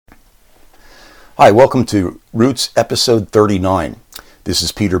Hi, welcome to Roots episode 39. This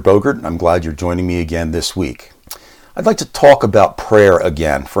is Peter Bogert, and I'm glad you're joining me again this week. I'd like to talk about prayer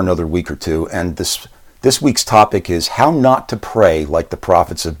again for another week or two, and this week's topic is how not to pray like the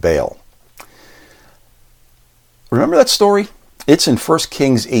prophets of Baal. Remember that story? It's in 1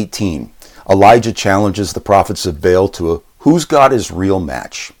 Kings 18. Elijah challenges the prophets of Baal to a whose God is real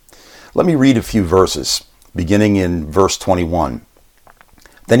match. Let me read a few verses, beginning in verse 21.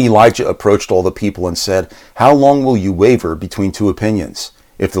 Then Elijah approached all the people and said, "How long will you waver between two opinions?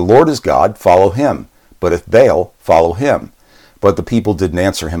 If the Lord is God, follow him. But if Baal, follow him." But the people didn't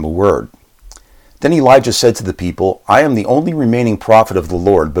answer him a word. Then Elijah said to the people, "I am the only remaining prophet of the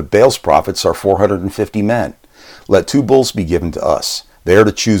Lord, but Baal's prophets are 450 men. Let 2 bulls be given to us. They are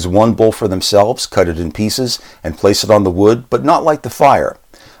to choose 1 bull for themselves, cut it in pieces, and place it on the wood, but not light the fire.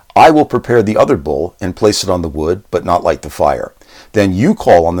 I will prepare the other bull and place it on the wood, but not light the fire. Then you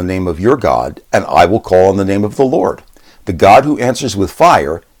call on the name of your God, and I will call on the name of the Lord. The God who answers with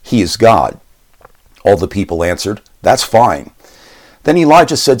fire, he is God." All the people answered, "That's fine." Then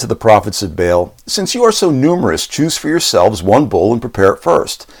Elijah said to the prophets of Baal, "Since you are so numerous, choose for yourselves 1 bull and prepare it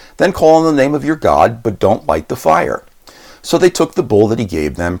first. Then call on the name of your God, but don't light the fire." So they took the bull that he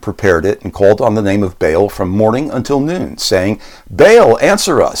gave them, prepared it, and called on the name of Baal from morning until noon, saying, "Baal,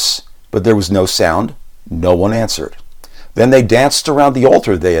 answer us!" But there was no sound. No one answered. Then they danced around the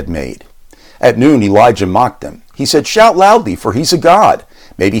altar they had made. At noon Elijah mocked them. He said, "Shout loudly, for he's a god.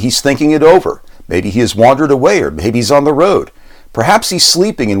 Maybe he's thinking it over. Maybe he has wandered away, or maybe he's on the road. Perhaps he's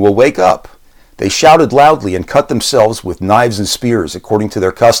sleeping and will wake up." They shouted loudly and cut themselves with knives and spears according to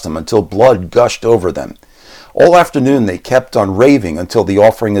their custom until blood gushed over them. All afternoon they kept on raving until the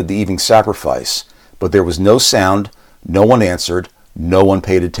offering of the evening sacrifice. But there was no sound, no one answered, no one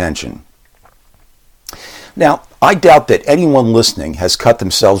paid attention. Now, I doubt that anyone listening has cut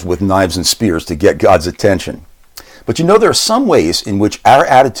themselves with knives and spears to get God's attention. But you know, there are some ways in which our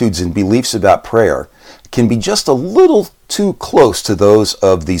attitudes and beliefs about prayer can be just a little too close to those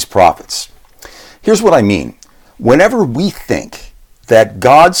of these prophets. Here's what I mean. Whenever we think that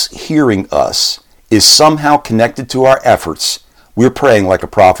God's hearing us is somehow connected to our efforts, we're praying like a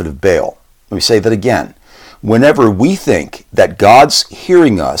prophet of Baal. Let me say that again. Whenever we think that God's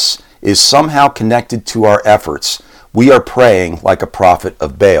hearing us is somehow connected to our efforts, we are praying like a prophet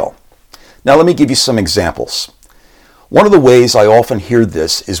of Baal. Now let me give you some examples. One of the ways I often hear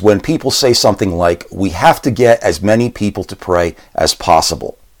this is when people say something like, "We have to get as many people to pray as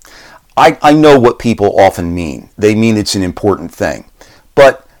possible." I know what people often mean. They mean it's an important thing.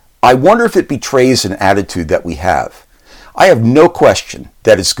 But I wonder if it betrays an attitude that we have. I have no question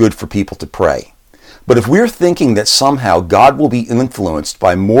that it's good for people to pray. But if we're thinking that somehow God will be influenced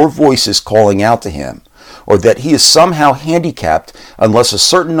by more voices calling out to him, or that he is somehow handicapped unless a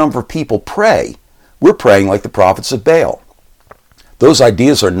certain number of people pray, we're praying like the prophets of Baal. Those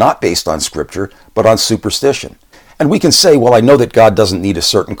ideas are not based on Scripture, but on superstition. And we can say, well, I know that God doesn't need a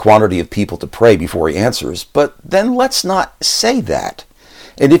certain quantity of people to pray before he answers, but then let's not say that.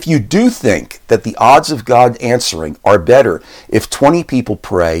 And if you do think that the odds of God answering are better if 20 people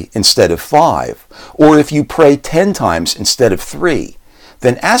pray instead of 5, or if you pray 10 times instead of 3,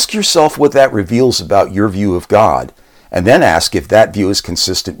 then ask yourself what that reveals about your view of God, and then ask if that view is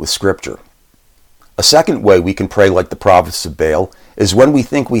consistent with Scripture. A second way we can pray like the prophets of Baal is when we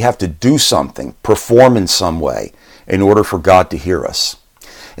think we have to do something, perform in some way, in order for God to hear us.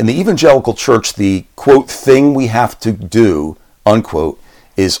 In the evangelical church, the, quote, thing we have to do, unquote,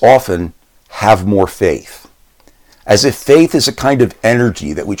 is often have more faith. As if faith is a kind of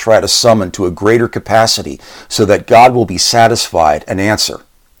energy that we try to summon to a greater capacity so that God will be satisfied and answer.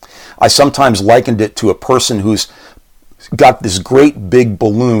 I sometimes likened it to a person who's got this great big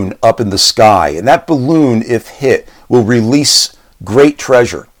balloon up in the sky, and that balloon, if hit, will release great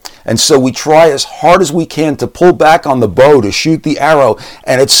treasure. And so we try as hard as we can to pull back on the bow to shoot the arrow,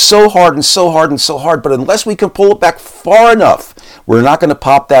 and it's so hard and so hard and so hard, but unless we can pull it back far enough, we're not going to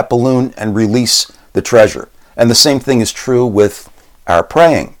pop that balloon and release the treasure. And the same thing is true with our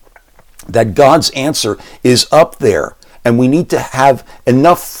praying, that God's answer is up there, and we need to have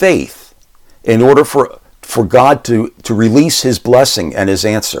enough faith in order for God to release his blessing and his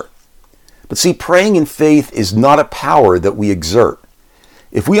answer. But see, praying in faith is not a power that we exert.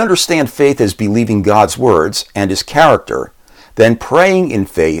 If we understand faith as believing God's words and his character, then praying in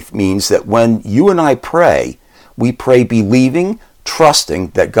faith means that when you and I pray, we pray believing, trusting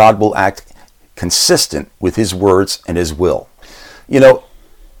that God will act consistent with his words and his will. You know,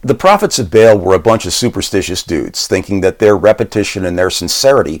 the prophets of Baal were a bunch of superstitious dudes, thinking that their repetition and their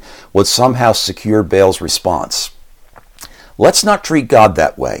sincerity would somehow secure Baal's response. Let's not treat God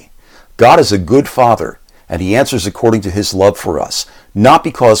that way. God is a good Father, and He answers according to His love for us, not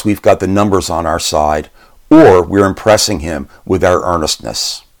because we've got the numbers on our side or we're impressing Him with our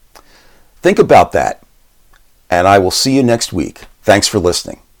earnestness. Think about that, and I will see you next week. Thanks for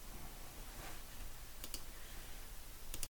listening.